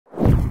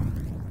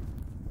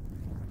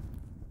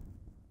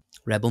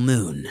Rebel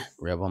Moon.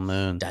 Rebel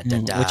Moon. Da,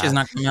 da, da. Which has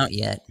not come out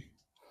yet.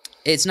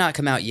 It's not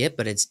come out yet,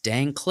 but it's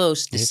dang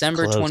close.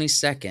 December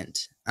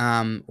 22nd.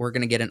 We're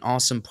gonna get an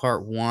awesome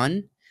part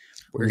 1.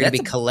 We're gonna be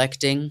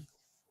collecting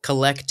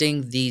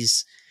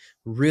these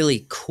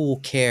really cool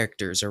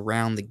characters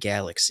around the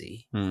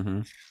galaxy.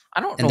 Mm-hmm.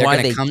 I don't know And they're why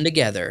gonna they come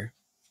together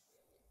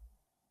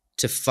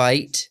to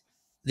fight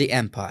the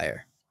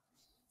Empire.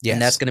 Yes.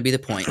 And that's gonna be the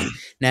point.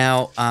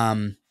 Now,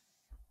 I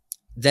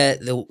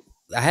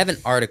have an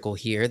article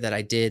here that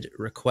I did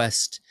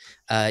request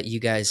you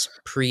guys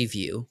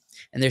preview,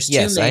 and there's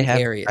two main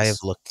areas. I have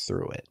looked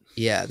through it.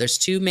 Yeah, there's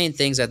two main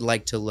things I'd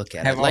like to look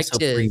at. I'd like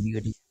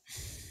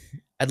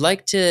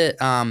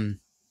to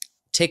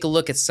take a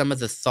look at some of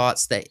the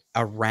thoughts that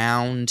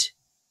around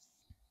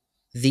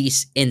the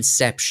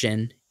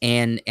inception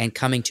and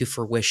coming to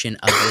fruition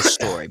of this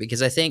story,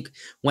 because I think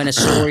when a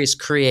story is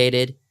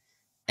created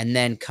and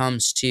then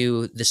comes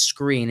to the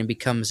screen and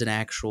becomes an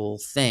actual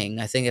thing,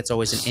 I think it's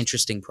always an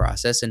interesting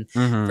process. And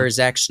for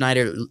Zack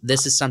Snyder,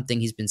 this is something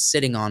he's been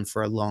sitting on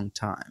for a long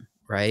time,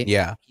 right?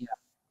 Yeah.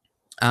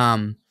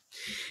 And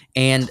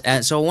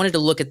so I wanted to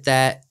look at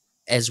that,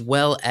 as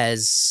well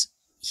as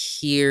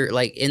here,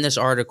 like in this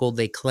article,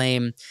 they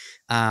claim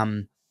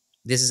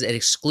this is an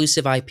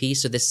exclusive IP.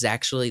 So this is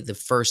actually the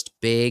first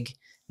big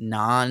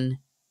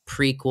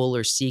non-prequel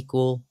or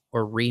sequel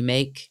or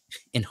remake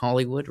in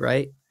Hollywood,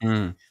 right?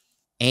 Mm.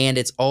 And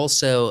it's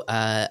also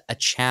a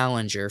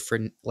challenger for,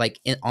 like,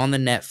 on the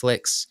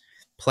Netflix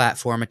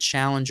platform, a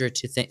challenger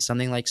to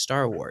something like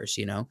Star Wars,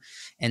 you know?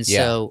 And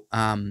so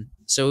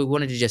so we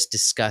wanted to just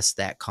discuss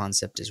that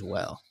concept as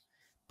well.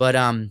 But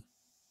in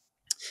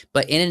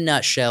a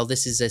nutshell,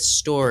 this is a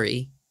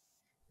story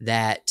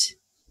that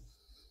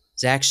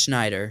Zack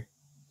Snyder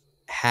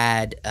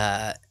had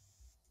kind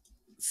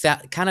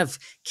of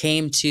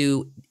came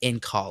to in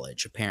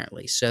college,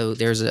 apparently. So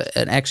there's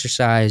an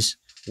exercise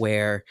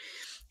where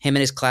him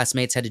and his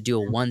classmates had to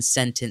do a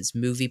one-sentence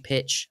movie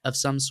pitch of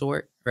some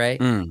sort, right?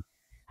 Mm.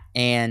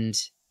 And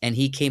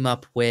he came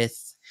up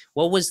with,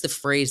 what was the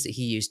phrase that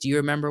he used? Do you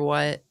remember,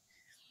 Wyatt?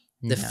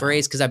 The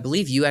phrase, because I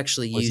believe you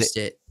actually used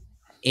it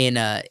in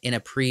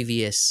a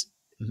previous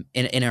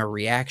in a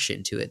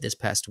reaction to it this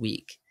past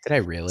week. Did I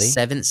really?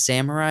 Seventh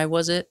Samurai,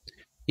 was it?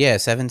 Yeah,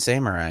 Seven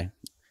Samurai.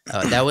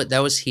 That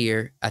was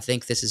here. I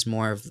think this is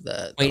more of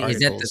the Wait, is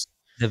that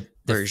the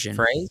version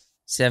phrase?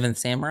 Seventh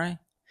Samurai?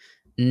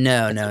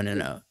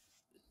 No.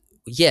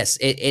 Yes,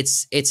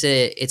 it's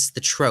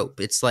the trope.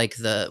 It's like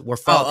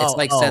it's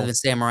like Seventh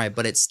Samurai,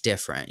 but it's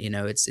different. You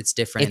know, it's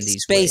different in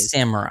these space ways.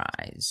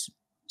 Samurais.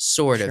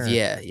 Sort of, Sure.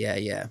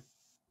 yeah.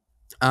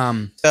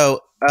 So,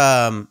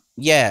 a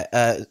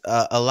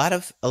lot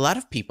of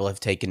people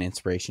have taken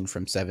inspiration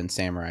from Seven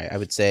Samurai. I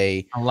would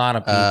say A lot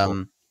of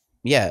people.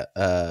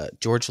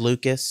 George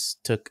Lucas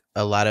took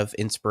a lot of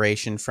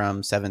inspiration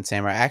from Seven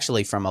Samurai,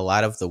 actually from a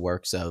lot of the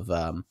works of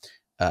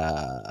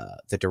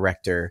the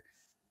director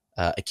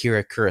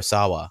Akira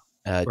Kurosawa.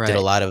 Did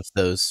a lot of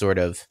those sort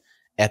of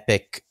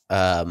epic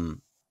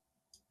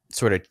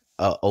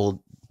old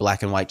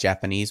black and white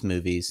Japanese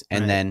movies,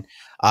 and then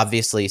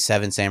obviously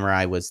Seven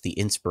Samurai was the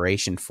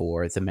inspiration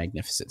for the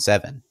Magnificent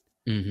Seven,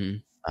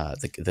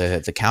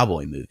 the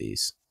cowboy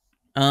movies.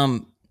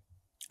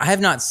 I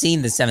have not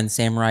seen the Seventh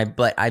Samurai,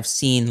 but I've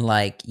seen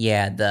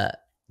the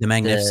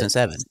Magnificent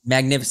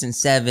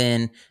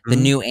Seven, the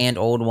new and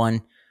old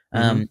one.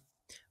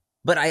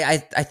 But I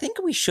think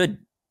we should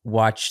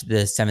watch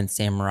the Seventh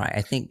Samurai.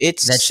 I think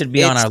that should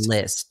be on our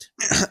list.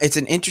 It's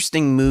an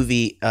interesting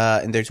movie,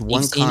 and there's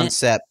one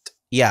concept.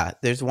 Yeah,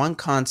 there's one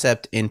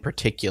concept in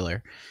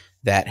particular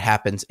that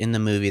happens in the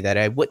movie that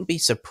I wouldn't be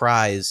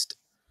surprised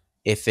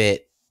if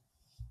it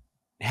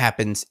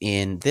happens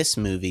in this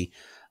movie.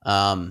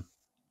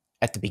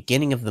 At the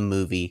beginning of the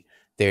movie,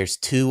 there's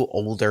two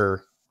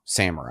older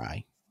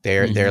samurai.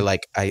 They're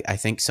like I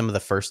think some of the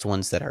first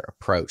ones that are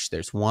approached.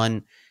 There's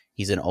one,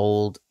 he's an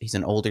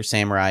older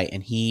samurai,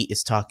 and he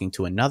is talking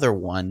to another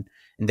one,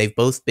 and they've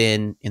both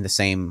been in the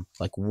same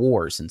like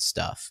wars and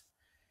stuff.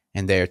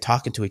 And they're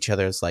talking to each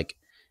other. It's like,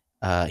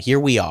 here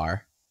we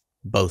are,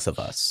 both of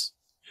us.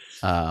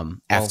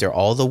 After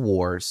all the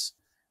wars,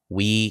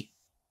 why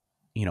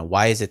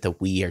is it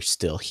that we are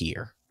still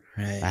here?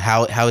 Right.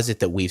 How is it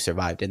that we've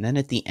survived? And then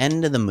at the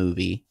end of the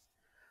movie,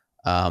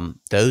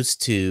 those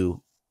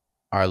two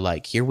are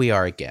like, here we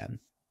are again,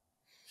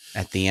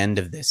 at the end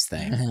of this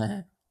thing,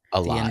 alive.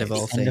 The end of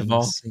all things.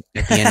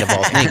 At the end of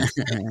all things.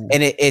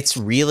 And it's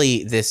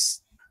really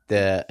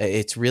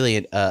it's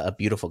really a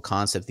beautiful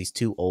concept. These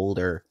two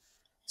older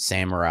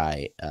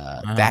samurai,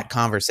 that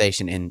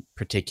conversation in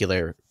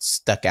particular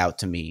stuck out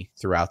to me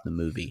throughout the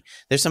movie.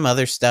 There's some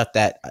other stuff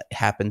that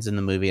happens in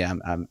the movie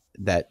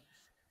that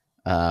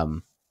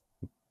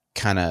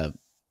kind of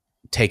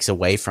takes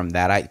away from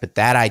that. But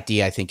that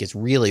idea, I think, is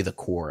really the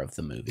core of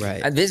the movie.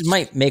 Right. This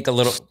might make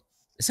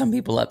some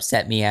people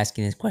upset me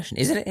asking this question.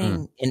 Is it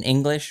in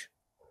English?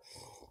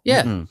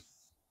 Yeah. Mm-mm.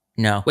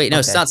 No. Wait, no,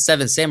 It's not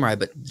Seven Samurai,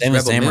 but Seven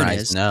Rebel Moon Samurai.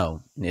 is.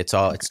 No,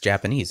 it's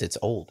Japanese. It's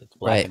old. It's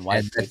black and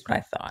white. That's what I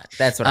thought.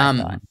 That's what I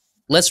thought.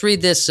 Let's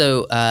read this.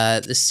 So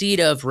the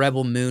seed of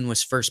Rebel Moon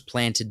was first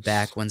planted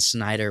back when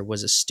Snyder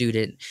was a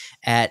student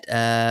at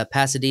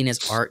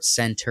Pasadena's Art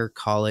Center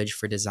College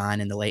for Design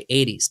in the late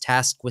 80s.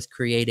 Tasked with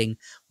creating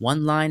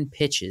one-line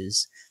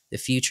pitches, the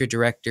future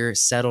director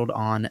settled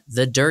on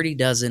The Dirty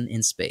Dozen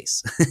in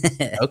space.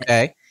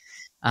 Okay.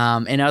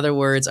 In other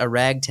words, a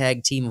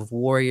ragtag team of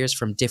warriors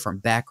from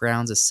different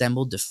backgrounds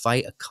assembled to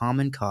fight a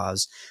common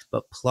cause,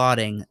 but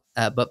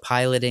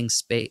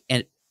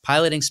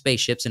piloting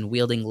spaceships and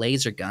wielding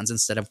laser guns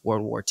instead of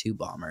World War II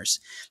bombers.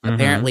 Mm-hmm.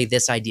 Apparently,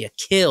 this idea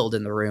killed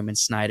in the room, and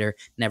Snyder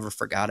never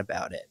forgot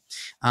about it.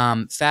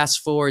 Fast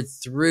forward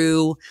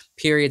through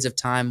periods of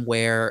time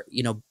where,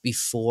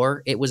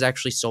 before it was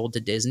actually sold to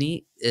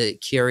Disney,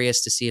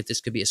 curious to see if this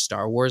could be a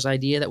Star Wars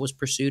idea that was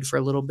pursued for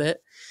a little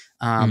bit.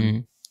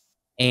 And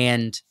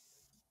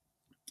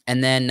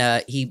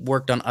then he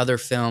worked on other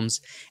films,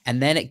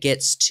 and then it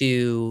gets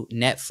to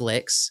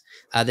Netflix.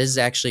 This is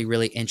actually a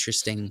really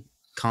interesting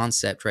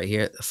concept right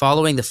here.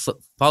 Following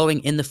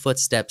in the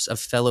footsteps of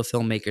fellow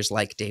filmmakers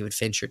like David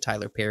Fincher,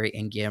 Tyler Perry,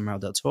 and Guillermo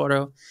del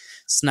Toro,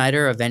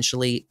 Snyder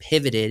eventually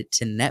pivoted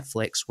to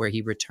Netflix, where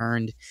he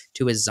returned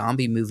to his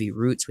zombie movie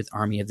roots with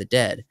Army of the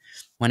Dead.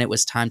 When it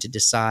was time to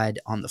decide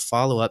on the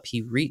follow-up,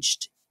 he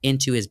reached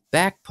into his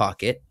back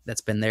pocket,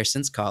 that's been there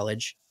since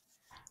college,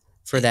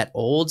 for that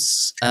old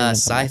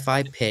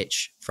sci-fi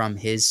pitch from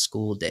his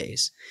school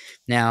days.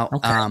 Now,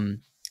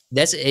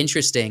 that's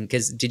interesting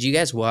because did you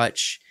guys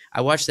watch? I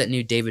watched that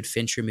new David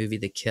Fincher movie,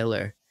 The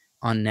Killer,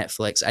 on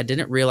Netflix. I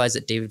didn't realize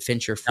that David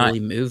Fincher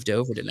fully moved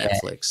over to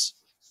Netflix.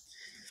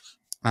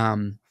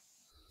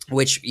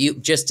 Which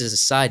just as a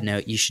side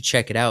note, you should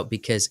check it out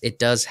because it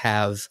does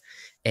have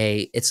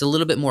it's a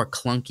little bit more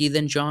clunky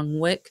than John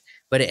Wick,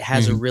 but it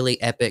has a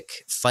really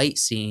epic fight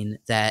scene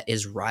that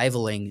is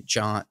rivaling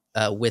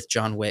with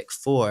John Wick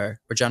 4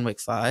 or John Wick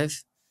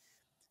 5.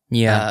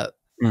 Yeah.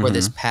 For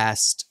this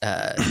past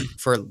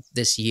for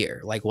this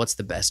year, like what's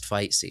the best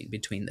fight scene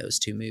between those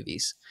two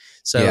movies?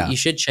 So you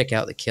should check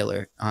out The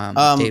Killer,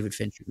 David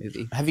Fincher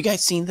movie. Have you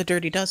guys seen The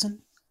Dirty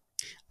Dozen?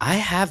 I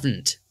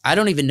haven't. I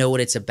don't even know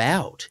what it's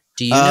about.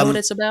 Do you know what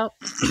it's about?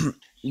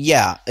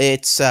 Yeah,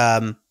 it's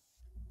about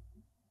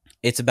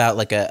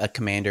like a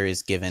commander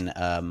is given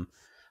a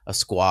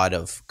squad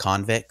of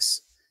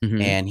convicts,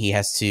 and he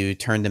has to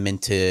turn them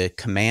into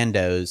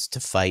commandos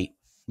to fight,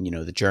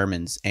 the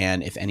Germans,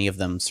 and if any of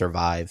them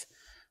survive,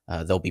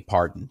 they'll be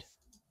pardoned.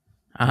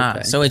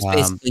 Okay. So it's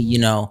basically,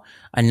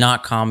 a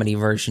not comedy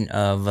version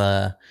of,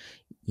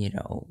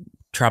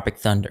 Tropic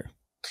Thunder.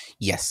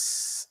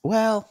 Yes.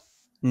 Well,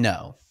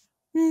 no.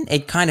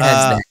 It kind of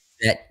has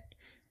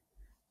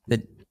the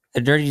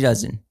Dirty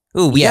Dozen.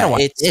 Ooh, we gotta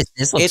watch this.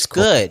 This looks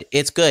cool. Good.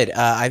 It's good.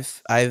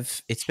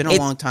 It's been a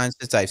long time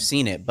since I've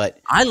seen it,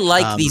 but I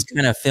like these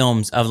kind of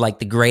films of like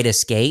The Great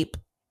Escape.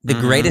 The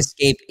Great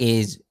Escape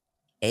is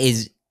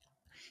it's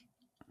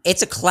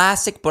a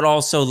classic, but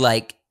also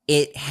like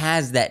it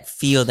has that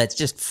feel that's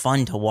just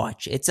fun to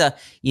watch. It's a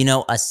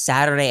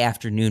Saturday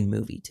afternoon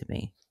movie to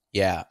me.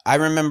 Yeah, I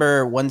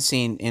remember one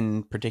scene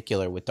in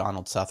particular with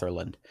Donald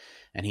Sutherland,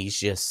 and he's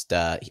just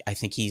I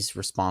think he's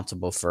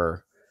responsible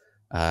for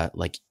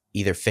like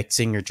either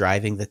fixing or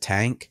driving the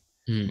tank,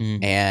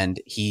 and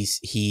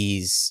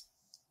he's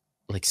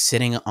like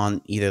sitting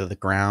on either the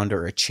ground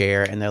or a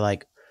chair, and they're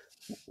like,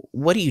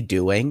 "What are you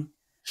doing?"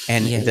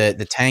 And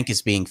the tank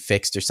is being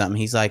fixed or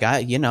something. He's like,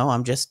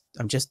 I'm just.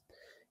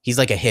 He's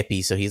like a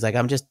hippie, so he's like,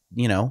 I'm just,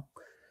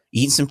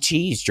 eating some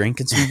cheese,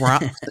 drinking some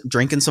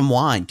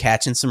wine,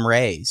 catching some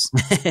rays.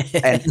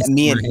 And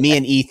me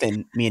and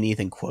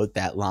Ethan quote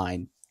that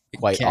line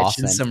quite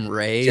often. Some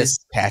rays,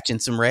 just catching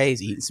some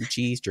rays, eating some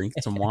cheese,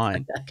 drinking some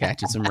wine,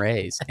 catching some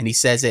rays. And he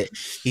says it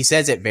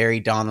very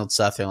Donald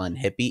Sutherland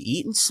hippie,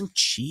 eating some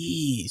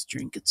cheese,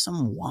 drinking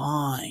some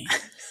wine,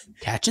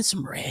 catching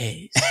some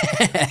rays.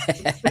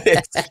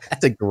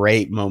 It's a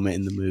great moment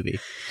in the movie.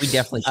 We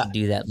definitely should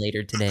do that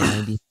later today,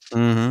 maybe.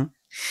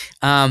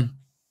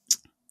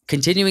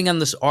 Continuing on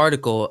this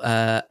article,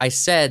 I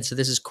said, so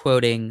this is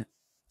quoting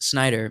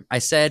Snyder, I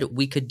said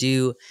we could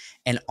do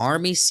an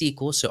Army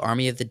sequel, so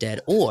Army of the Dead,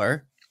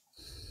 or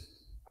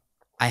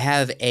I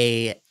have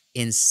a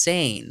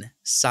insane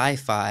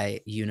sci-fi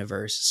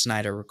universe,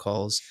 Snyder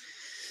recalls.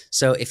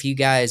 So if you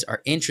guys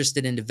are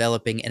interested in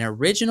developing an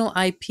original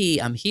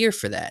IP, I'm here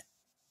for that.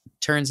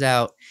 Turns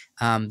out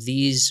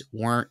these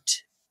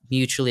weren't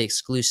mutually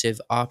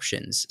exclusive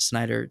options.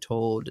 Snyder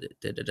told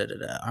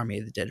Army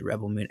of the Dead,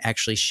 Rebel Moon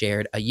actually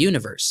shared a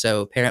universe.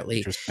 So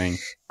apparently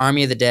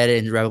Army of the Dead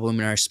and Rebel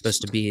Moon are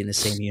supposed to be in the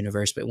same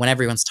universe. But when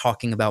everyone's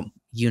talking about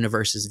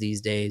universes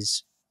these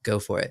days, go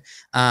for it.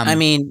 I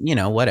mean,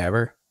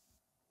 whatever.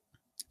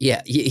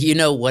 Yeah,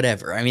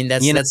 whatever. I mean,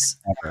 that's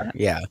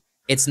yeah.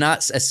 It's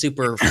not a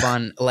super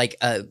fun, like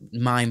a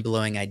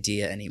mind-blowing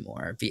idea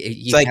anymore.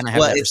 You kind of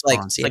have that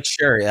response. Like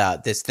sure, yeah,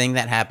 this thing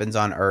that happens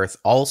on Earth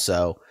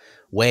also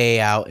way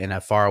out in a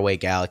faraway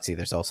galaxy,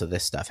 there's also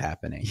this stuff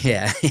happening.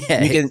 Yeah,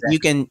 you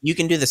can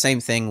do the same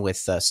thing with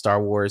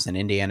Star Wars and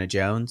Indiana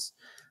Jones.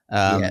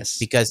 Yes,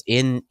 because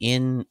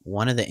in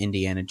one of the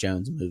Indiana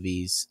Jones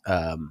movies,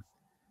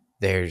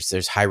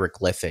 there's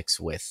hieroglyphics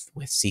with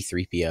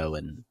C-3PO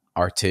and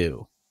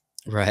R2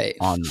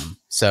 on them.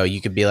 So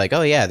you could be like,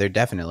 oh yeah, they're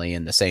definitely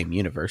in the same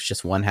universe.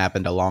 Just one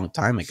happened a long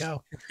time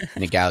ago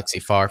in a galaxy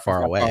far,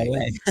 far away.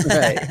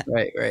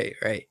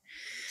 Right.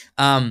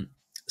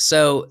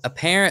 So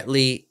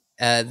apparently,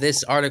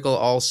 this article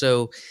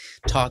also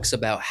talks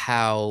about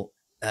how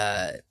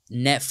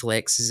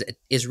Netflix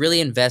is really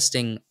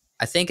investing.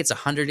 I think it's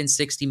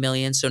 160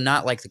 million, so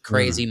not like the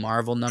crazy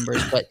Marvel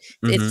numbers, but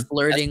it's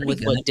flirting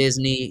with what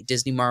Disney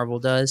Marvel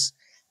does.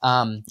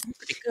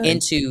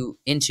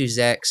 Into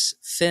Zack's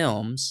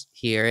films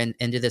here and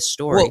into this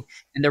story,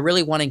 and they're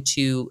really wanting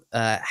to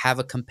have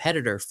a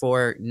competitor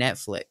for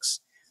Netflix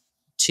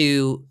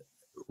to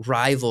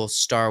rival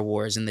Star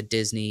Wars and the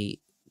Disney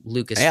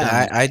Lucasfilm.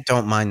 Yeah, I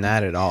don't mind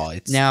that at all.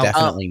 It's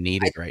definitely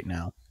needed right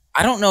now.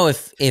 I don't know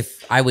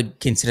if I would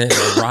consider it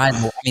a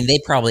rival. I mean, they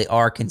probably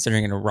are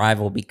considering it a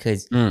rival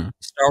because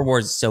Star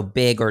Wars is so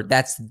big, or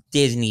that's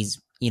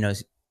Disney's,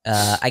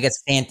 I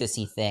guess,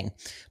 fantasy thing.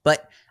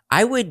 But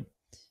I would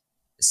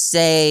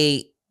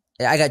say,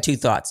 I got two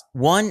thoughts.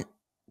 One,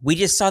 we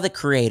just saw the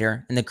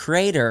creator, and the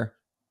creator,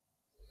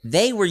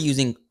 they were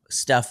using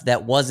stuff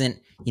that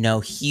wasn't,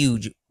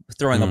 huge,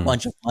 throwing a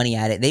bunch of money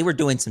at it. They were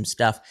doing some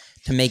stuff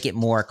to make it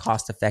more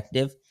cost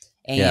effective.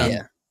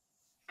 And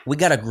we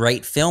got a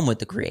great film with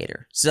the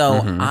creator.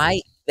 So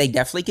they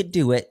definitely could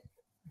do it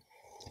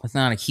with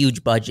not a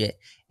huge budget.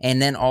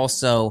 And then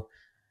also,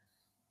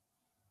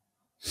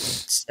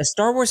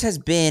 Star Wars has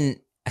been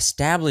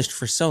established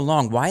for so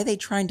long. Why are they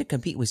trying to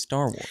compete with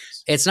Star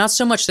Wars? It's not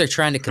so much they're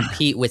trying to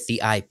compete with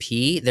the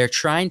IP. They're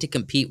trying to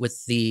compete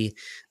with the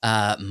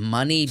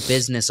money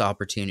business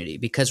opportunity,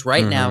 because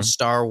right now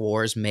Star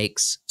Wars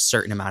makes a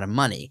certain amount of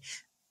money.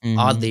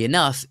 Oddly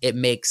enough, it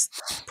makes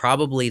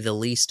probably the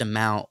least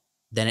amount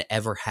than it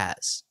ever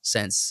has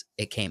since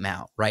it came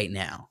out right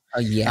now. Oh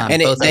yeah.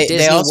 And both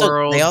they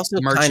also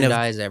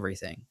merchandise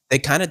everything. They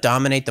kind of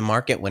dominate the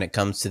market when it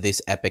comes to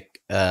this epic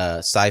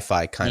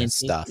sci-fi kind of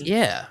stuff.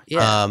 Yeah.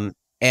 And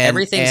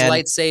everything's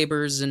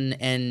lightsabers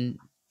and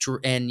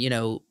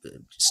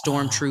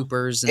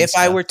stormtroopers. If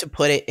I were to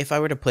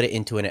put it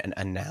into an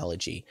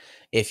analogy,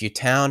 if your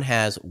town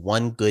has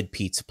one good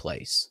pizza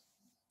place,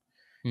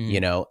 and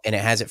it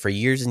has it for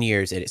years and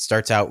years, and it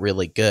starts out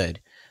really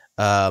good.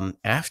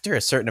 After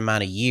a certain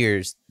amount of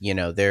years,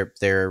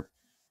 they're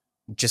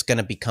just going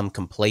to become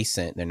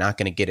complacent. They're not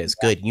going to get as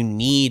good. You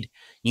need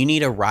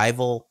a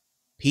rival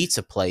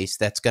pizza place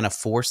that's going to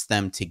force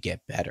them to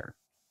get better.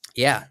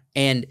 Yeah.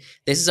 And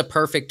this is a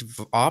perfect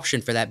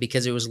option for that,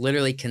 because it was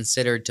literally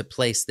considered to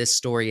place this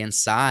story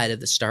inside of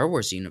the Star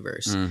Wars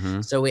universe.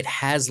 So it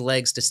has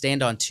legs to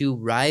stand on to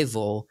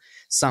rival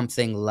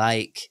something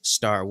like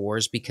Star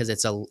Wars, because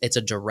it's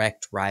a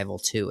direct rival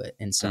to it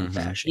in some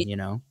fashion, You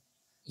know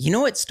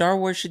what Star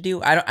Wars should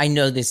do? I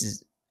know this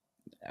is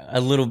a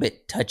little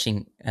bit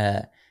touching,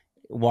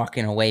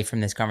 walking away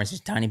from this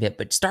conversation a tiny bit,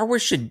 but Star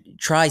Wars should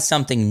try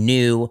something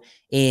new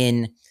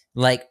in,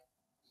 like,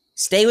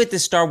 stay with the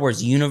Star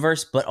Wars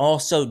universe, but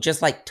also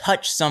just like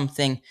touch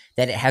something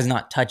that it has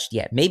not touched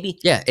yet. Maybe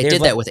it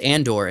did that with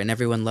Andor, and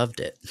everyone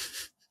loved it.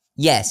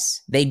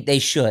 Yes, they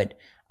should.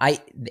 I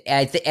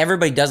think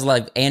everybody does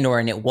love Andor,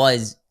 and it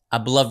was a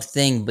beloved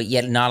thing, but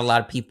yet not a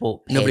lot of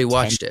people. Nobody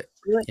watched it.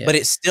 Yeah. But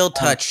it still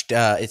touched.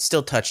 It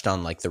still touched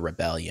on like the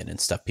rebellion and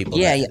stuff. People,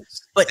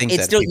 but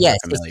it still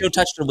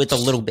touched it with a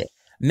little bit.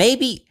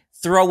 Maybe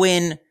throw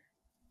in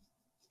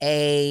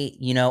a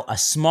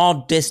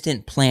small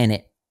distant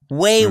planet,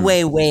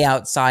 way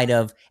outside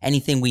of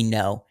anything we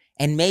know,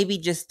 and maybe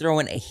just throw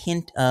in a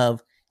hint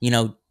of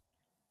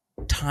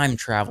time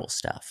travel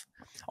stuff,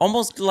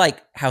 almost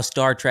like how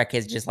Star Trek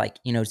is. Just like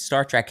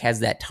Star Trek has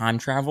that time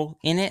travel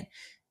in it,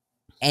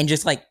 and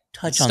just like.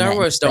 Star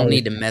Wars don't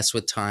need to mess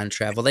with time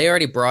travel. They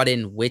already brought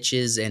in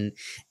witches and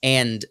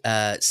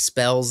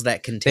spells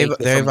that can take you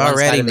from one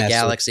side of the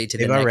galaxy to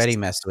the next. They've already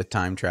messed with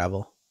time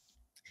travel.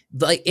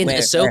 Like in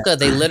Ahsoka,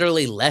 they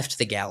literally left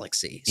the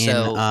galaxy.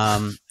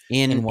 So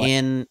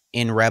in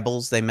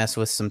Rebels, they mess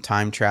with some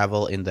time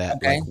travel in that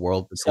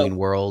world between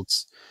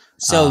worlds.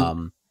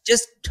 So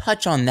just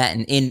touch on that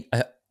in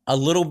a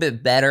little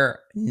bit better.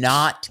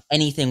 Not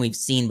anything we've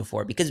seen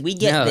before, because we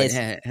get this.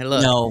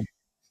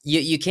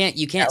 You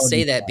can't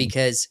say that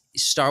because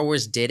Star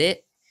Wars did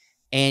it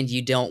and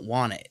you don't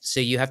want it. So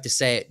you have to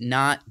say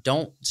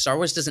Star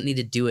Wars doesn't need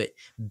to do it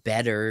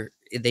better.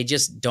 They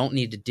just don't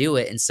need to do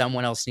it, and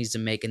someone else needs to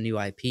make a new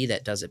IP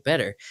that does it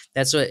better.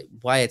 That's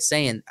why it's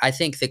saying I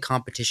think the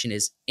competition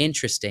is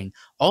interesting.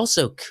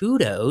 Also,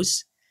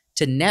 kudos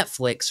to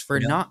Netflix for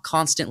not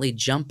constantly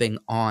jumping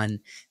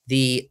on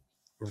the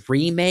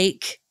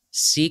remake,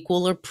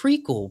 sequel, or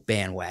prequel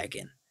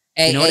bandwagon.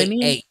 You know what I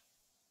mean?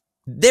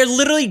 They're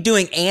literally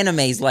doing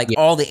animes like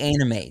all the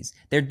animes.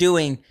 They're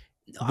doing.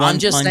 I'm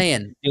just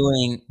saying.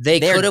 They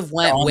could have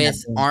went with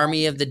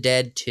Army of the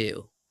Dead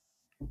 2,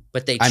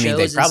 but they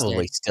chose. They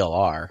probably still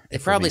are. They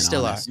probably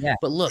still are. Yeah.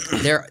 But look,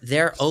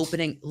 they're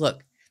opening.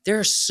 Look, there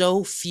are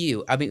so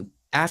few. I mean,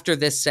 after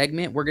this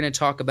segment, we're going to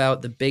talk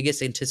about the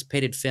biggest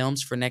anticipated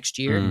films for next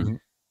year.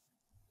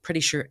 pretty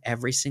sure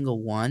every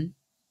single one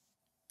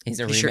Is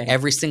a pretty sure remake.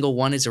 every single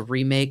one is a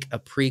remake, a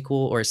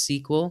prequel, or a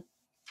sequel.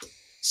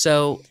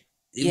 So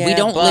we Yeah,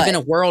 don't live in a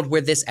but world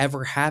where this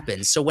ever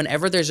happens. So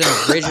whenever there's an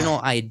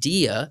original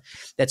idea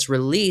that's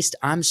released,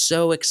 I'm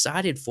so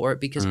excited for it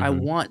because I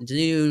want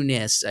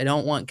newness. I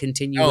don't want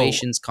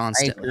continuations I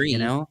constantly, you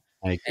agree. know?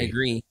 I I agree.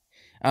 agree.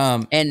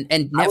 Um, And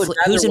I would Netflix,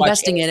 rather who's watch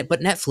investing in it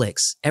but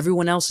Netflix?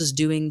 Everyone else is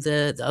doing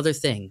the other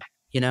thing,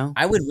 you know?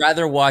 I would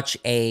rather watch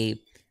a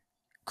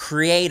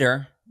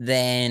creator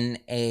than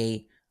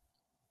a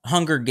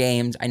Hunger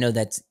Games. I know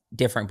that's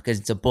different because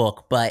it's a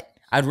book, but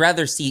I'd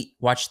rather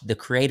watch the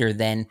creator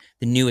than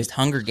the newest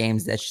Hunger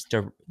Games. That's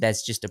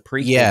just a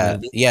prequel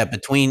movie. Yeah.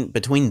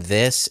 Between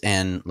this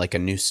and like a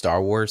new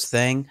Star Wars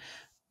thing,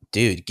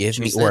 dude, give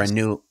me Choose or a this.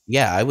 new.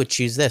 Yeah, I would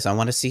choose this. I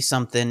want to see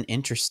something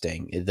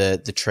interesting.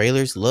 The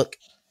trailers look.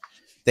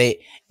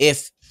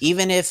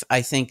 Even if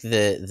I think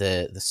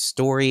the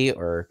story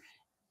or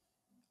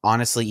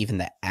honestly even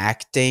the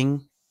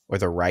acting or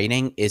the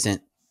writing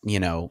isn't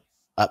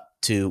up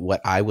to what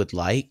I would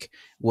like,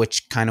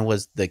 which kind of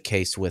was the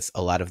case with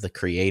a lot of the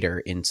creator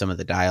in some of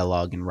the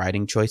dialogue and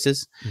writing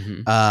choices.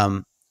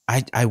 Mhm.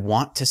 I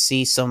want to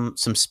see some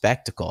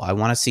spectacle. I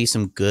want to see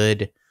some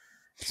good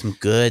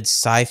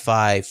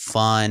sci-fi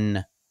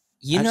fun.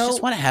 I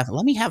just want to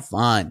let me have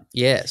fun.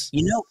 Yes.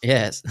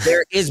 Yes.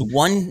 There is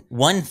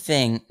one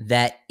thing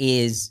that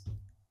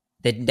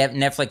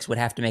Netflix would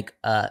have to make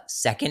a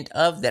second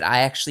of that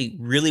I actually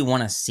really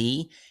want to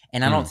see,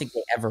 and I don't think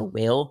they ever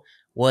will,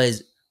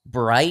 was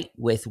Bright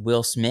with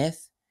Will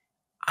Smith.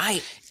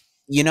 I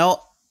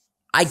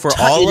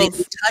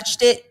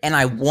touched it, and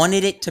I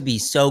wanted it to be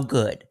so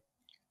good.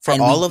 For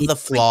all of the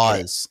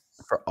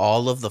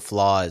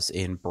flaws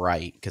in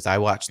Bright, because I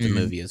watched the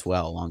movie as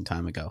well a long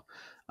time ago,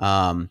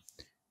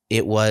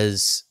 it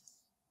was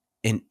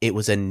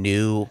a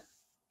new,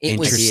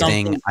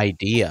 interesting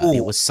idea. Cool.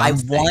 It was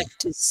something. I want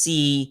to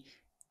see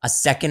a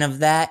second of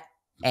that,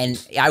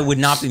 and I would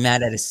not be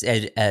mad at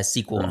a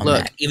sequel on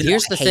that.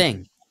 Here's the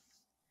thing.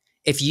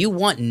 If you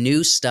want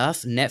new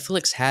stuff,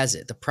 Netflix has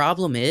it. The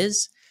problem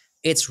is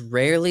it's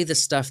rarely the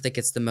stuff that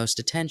gets the most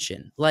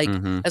attention. Like,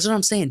 that's what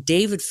I'm saying.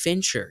 David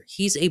Fincher,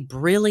 he's a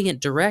brilliant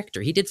director.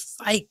 He did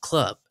Fight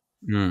Club.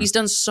 He's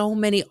done so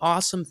many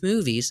awesome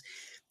movies,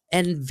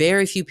 and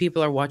very few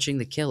people are watching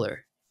The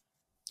Killer.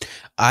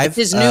 It's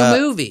his new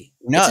movie.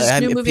 No, it's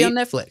his new movie on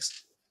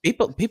Netflix.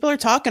 People are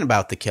talking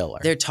about The Killer.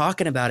 They're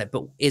talking about it,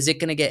 but is it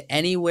going to get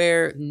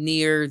anywhere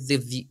near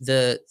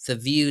the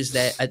views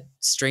that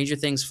Stranger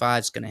Things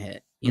 5 is going to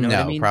hit? You know what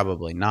I mean?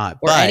 Probably not.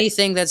 Or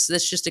anything that's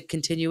just a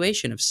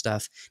continuation of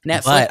stuff.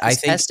 Netflix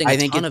is testing a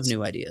ton of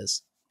new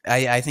ideas.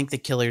 I think The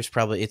Killer's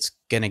it's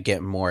going to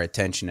get more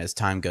attention as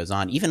time goes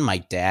on. Even my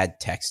dad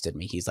texted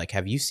me. He's like,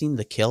 "Have you seen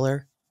The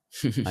Killer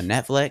on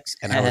Netflix?"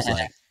 And I was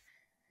like,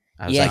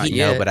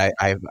 "No, but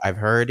I've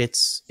heard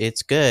it's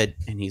good."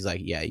 And he's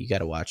like, "Yeah, you got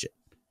to watch it."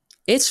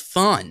 It's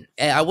fun.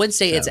 I wouldn't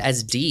say it's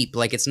as deep.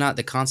 Like, it's not,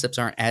 the concepts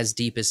aren't as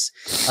deep as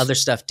other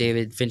stuff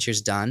David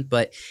Fincher's done,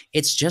 but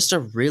it's just a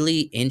really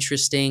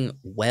interesting,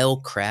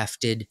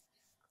 well-crafted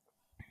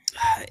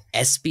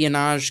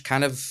espionage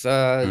kind of,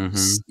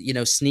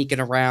 sneaking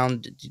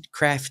around,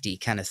 crafty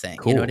kind of thing.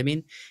 Cool. You know what I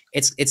mean?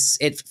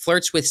 It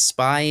flirts with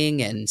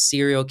spying and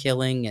serial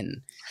killing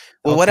and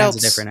all kinds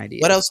of different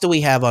ideas. What else do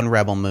we have on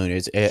Rebel Moon?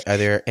 Are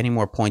there any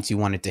more points you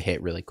wanted to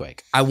hit really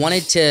quick? I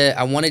wanted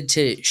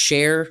to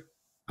share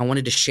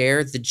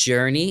the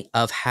journey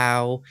of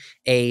how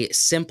a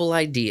simple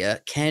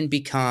idea can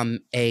become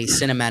a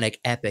cinematic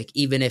epic,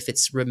 even if it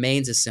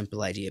remains a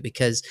simple idea.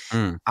 Because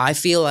I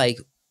feel like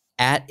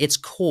at its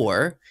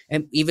core,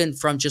 and even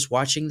from just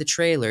watching the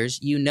trailers,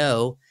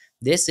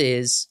 this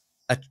is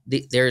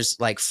there's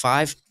like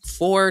 4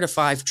 to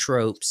 5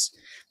 tropes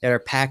that are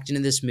packed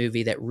into this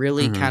movie that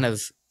really kind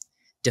of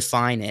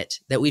define it,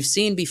 that we've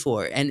seen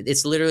before. And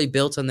it's literally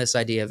built on this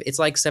idea of, it's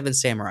like Seven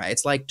Samurai.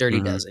 It's like Dirty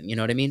Dozen. You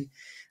know what I mean?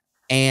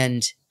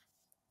 And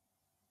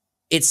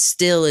it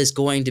still is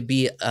going to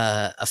be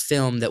a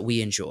film that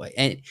we enjoy.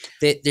 And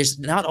there's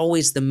not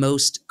always the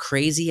most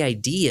crazy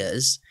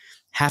ideas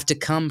have to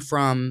come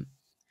from,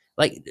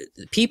 like,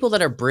 people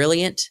that are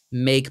brilliant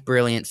make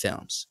brilliant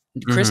films.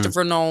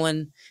 Christopher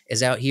Nolan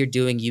is out here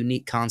doing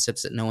unique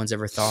concepts that no one's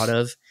ever thought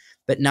of,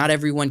 but not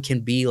everyone can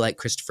be like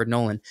Christopher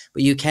Nolan.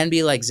 But you can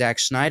be like Zack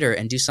Snyder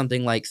and do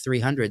something like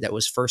 300 that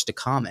was first a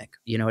comic.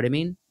 You know what I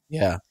mean?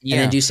 Yeah. And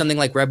then do something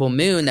like Rebel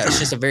Moon that was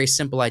just a very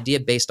simple idea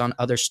based on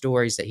other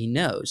stories that he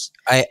knows.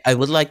 I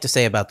would like to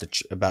say about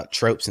about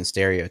tropes and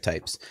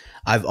stereotypes.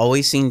 I've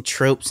always seen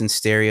tropes and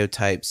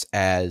stereotypes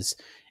as,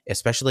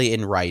 especially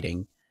in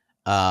writing,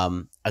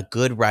 a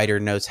good writer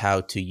knows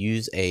how to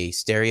use a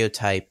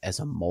stereotype as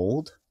a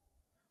mold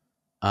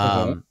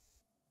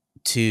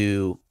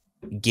to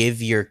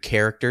give your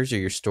characters or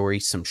your story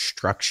some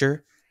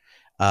structure.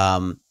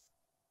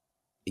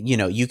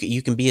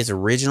 You can be as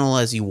original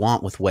as you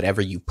want with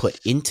whatever you put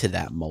into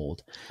that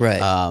mold.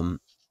 Right.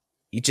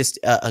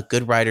 A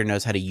good writer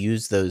knows how to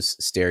use those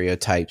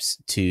stereotypes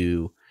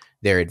to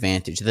their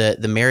advantage.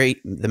 The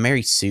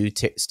Mary Sue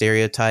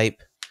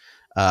stereotype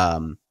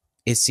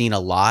is seen a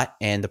lot,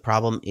 and the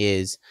problem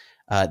is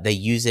they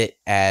use it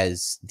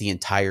as the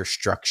entire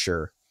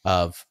structure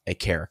of a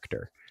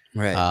character.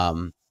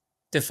 Right.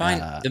 Define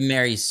the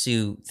Mary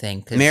Sue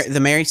thing. The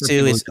Mary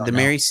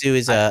Sue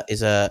is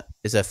a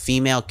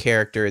female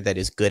character that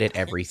is good at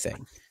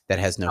everything, that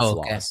has no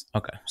flaws.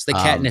 Okay. It's the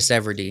Katniss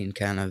Everdeen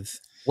kind of.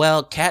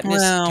 Well,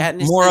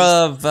 Katniss more is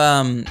of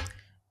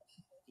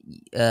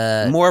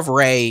more of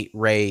Rey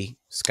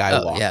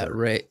Skywalker. Oh, yeah,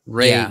 Rey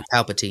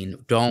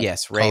Palpatine. Don't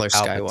Rey call her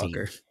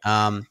Palpatine.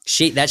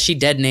 Skywalker. She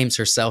dead names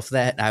herself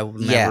that. I will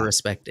never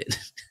respect it.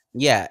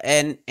 Yeah,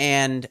 and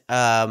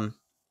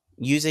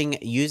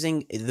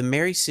using the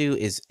Mary Sue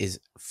is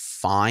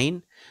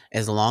fine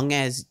as long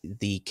as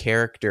the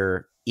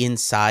character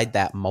inside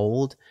that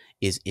mold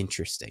is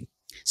interesting.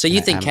 So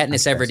you think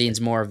Katniss Everdeen's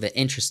more of an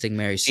interesting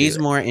Mary Sue? She's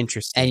more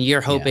interesting, and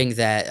you're hoping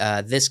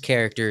that this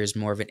character is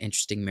more of an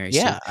interesting Mary Sue.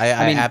 Yeah,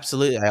 I mean,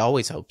 absolutely. I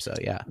always hope so.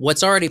 Yeah.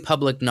 What's already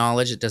public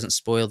knowledge that doesn't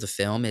spoil the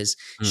film is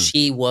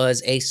she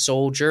was a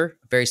soldier,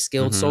 a very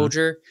skilled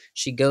soldier.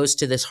 She goes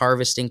to this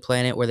harvesting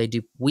planet where they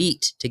do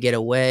wheat to get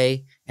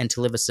away and to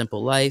live a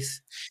simple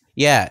life.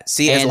 Yeah.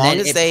 See, as long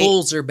as they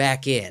pulls her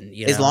back in,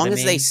 as long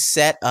as they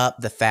set up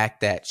the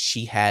fact that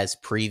she has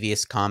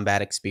previous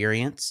combat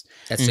experience,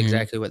 that's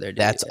exactly what they're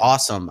doing. That's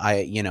awesome.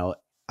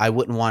 I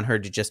wouldn't want her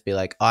to just be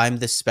like, I'm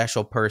this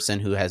special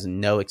person who has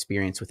no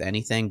experience with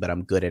anything, but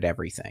I'm good at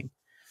everything.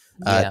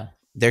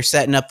 They're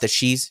setting up that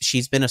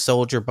she's been a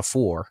soldier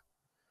before,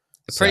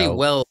 a pretty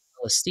well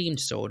esteemed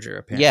soldier,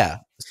 apparently. Yeah.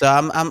 So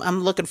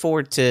I'm looking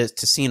forward to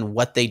seeing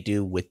what they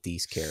do with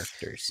these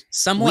characters.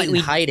 Somewhat in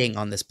hiding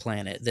on this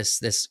planet,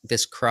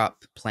 this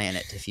crop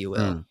planet, if you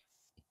will.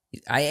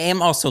 I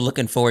am also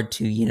looking forward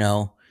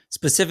to,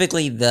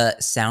 specifically the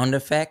sound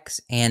effects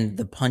and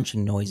the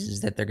punching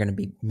noises that they're going to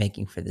be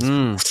making for this.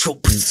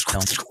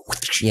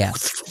 Yeah.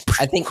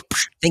 I think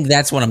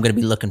that's what I'm going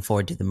to be looking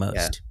forward to the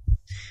most.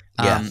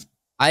 Yeah.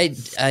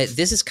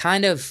 This is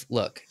kind of,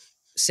 look,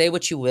 say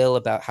what you will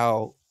about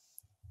how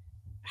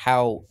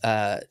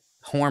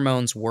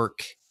hormones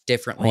work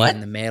differently in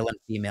the male and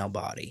female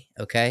body.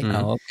 Okay.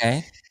 Oh,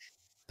 okay.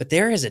 But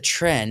there is a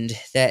trend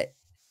that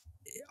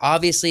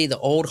obviously the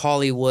old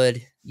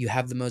Hollywood, you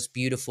have the most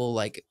beautiful,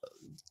 like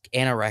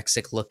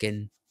anorexic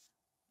looking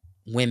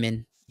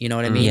women. You know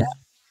what I mean? Yeah.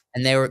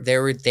 And they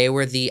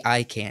were the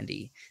eye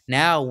candy.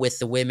 Now with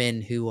the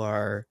women who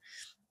are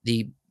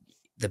the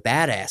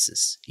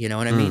badasses, you know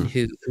what I mean?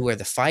 Who are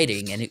the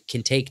fighting and it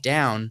can take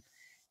down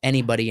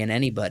anybody and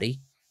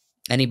everybody,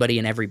 I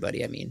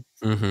mean.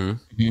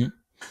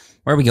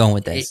 Where are we going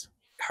with this?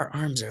 Her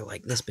arms are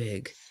like this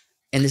big.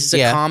 And this is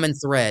a common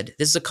thread.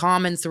 This is a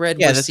common thread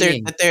we're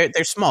seeing.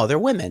 They're small. They're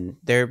women.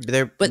 They're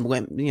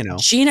women,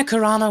 Gina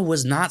Carano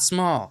was not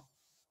small.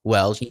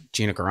 Well,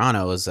 Gina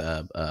Carano was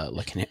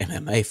like an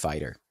MMA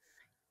fighter.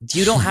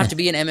 You don't have to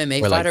be an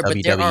MMA fighter, like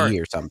but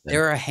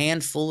there are a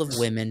handful of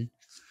women.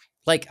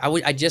 Like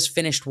I just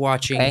finished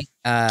watching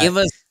Give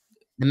us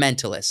The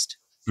Mentalist.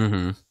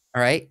 All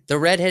right? The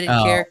redheaded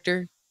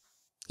character.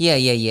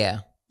 Yeah.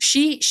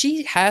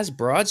 She has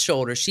broad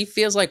shoulders. She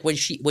feels like when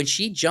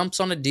she jumps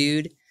on a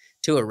dude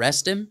to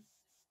arrest him,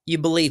 you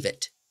believe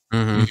it.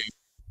 I'm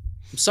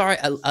sorry,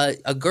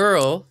 a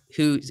girl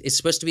who is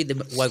supposed to be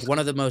one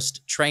of the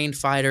most trained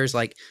fighters,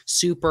 like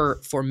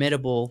super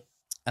formidable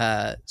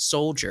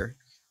soldier,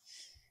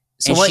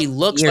 and she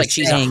looks like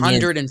she's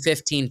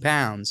 115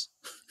 pounds.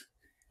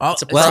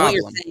 It's a problem. What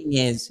you're saying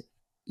is,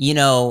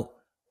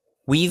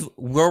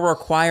 we're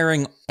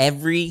requiring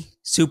every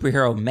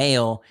superhero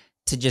male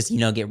to just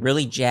get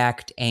really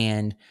jacked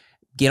and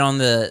get on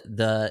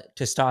the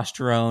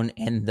testosterone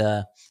and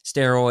the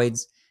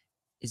steroids.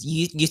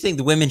 You think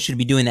the women should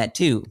be doing that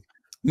too?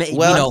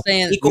 Well, I'm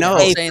saying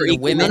the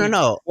women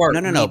no,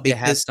 need to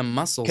have some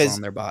muscles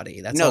on their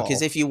body. That's all.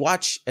 Because if you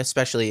watch,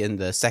 especially in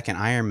the second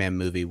Iron Man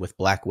movie with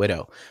Black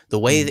Widow, the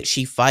way that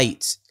she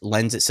fights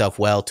lends itself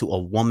well to a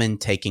woman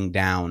taking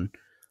down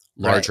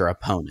larger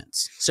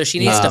opponents. So she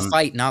needs to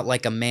fight not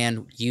like a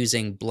man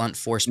using blunt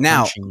force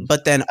punching.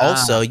 But then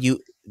also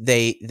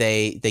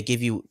they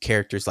give you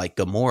characters like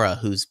Gamora,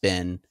 who's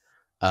been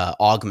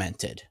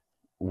augmented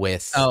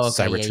with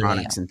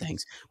cybertronics and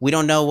things. We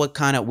don't know what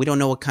kind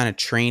of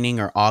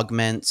training or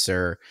augments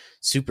or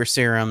super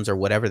serums or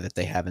whatever that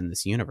they have in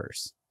this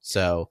universe.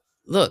 So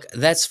look,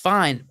 that's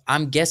fine.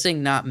 I'm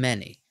guessing not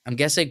many. I'm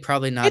guessing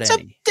probably not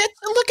any.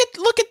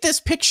 Look at this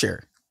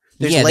picture.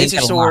 There's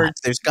laser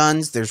swords, there's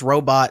guns, there's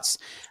robots,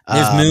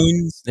 there's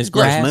moons, there's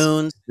grass.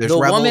 There's the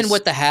rebels. Woman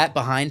with the hat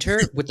behind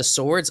her with the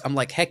swords. I'm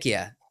like, heck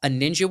yeah. A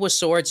ninja with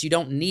swords, you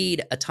don't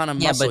need a ton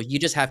of muscle. But you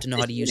just have to know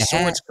how to use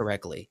swords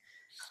correctly.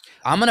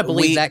 I'm gonna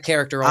believe that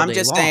character all day long. I'm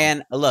just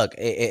saying, look,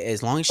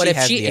 as long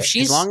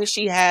as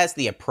she has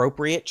the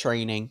appropriate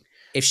training,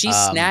 if she's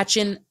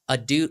snatching a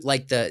dude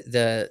like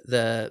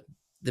the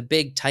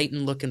big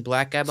Titan looking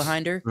black guy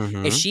behind her,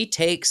 if she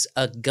takes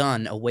a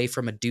gun away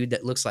from a dude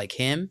that looks like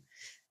him,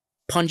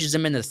 punches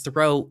him in the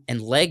throat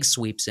and leg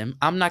sweeps him,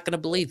 I'm not gonna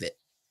believe it.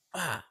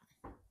 I'm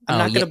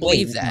not gonna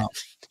believe that.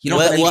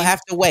 We'll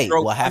have to wait.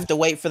 We'll have to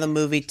wait for the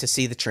movie to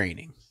see the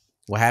training.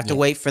 We'll have to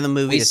wait for the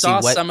movie We to see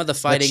saw what some of the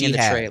fighting in the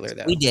has. trailer,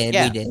 though. We did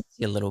Yeah.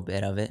 see a little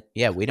bit of it.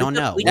 Yeah, we don't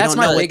know. That's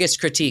my know biggest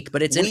critique,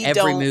 but it's in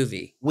every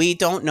movie. We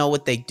don't know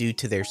what they do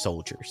to their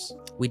soldiers.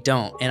 We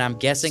don't, and I'm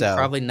guessing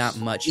probably not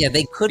much. Yeah,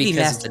 they could be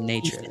because of the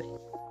nature of it.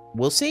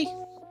 We'll see.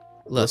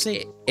 Look,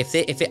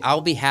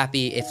 I'll be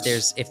happy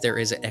if there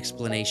is an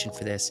explanation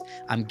for this.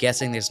 I'm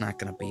guessing there's not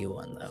going to be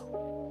one,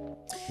 though.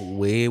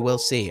 We will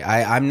see.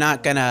 I'm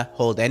not gonna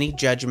hold any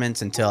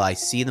judgments until I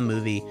see the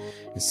movie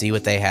and see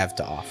what they have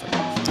to offer.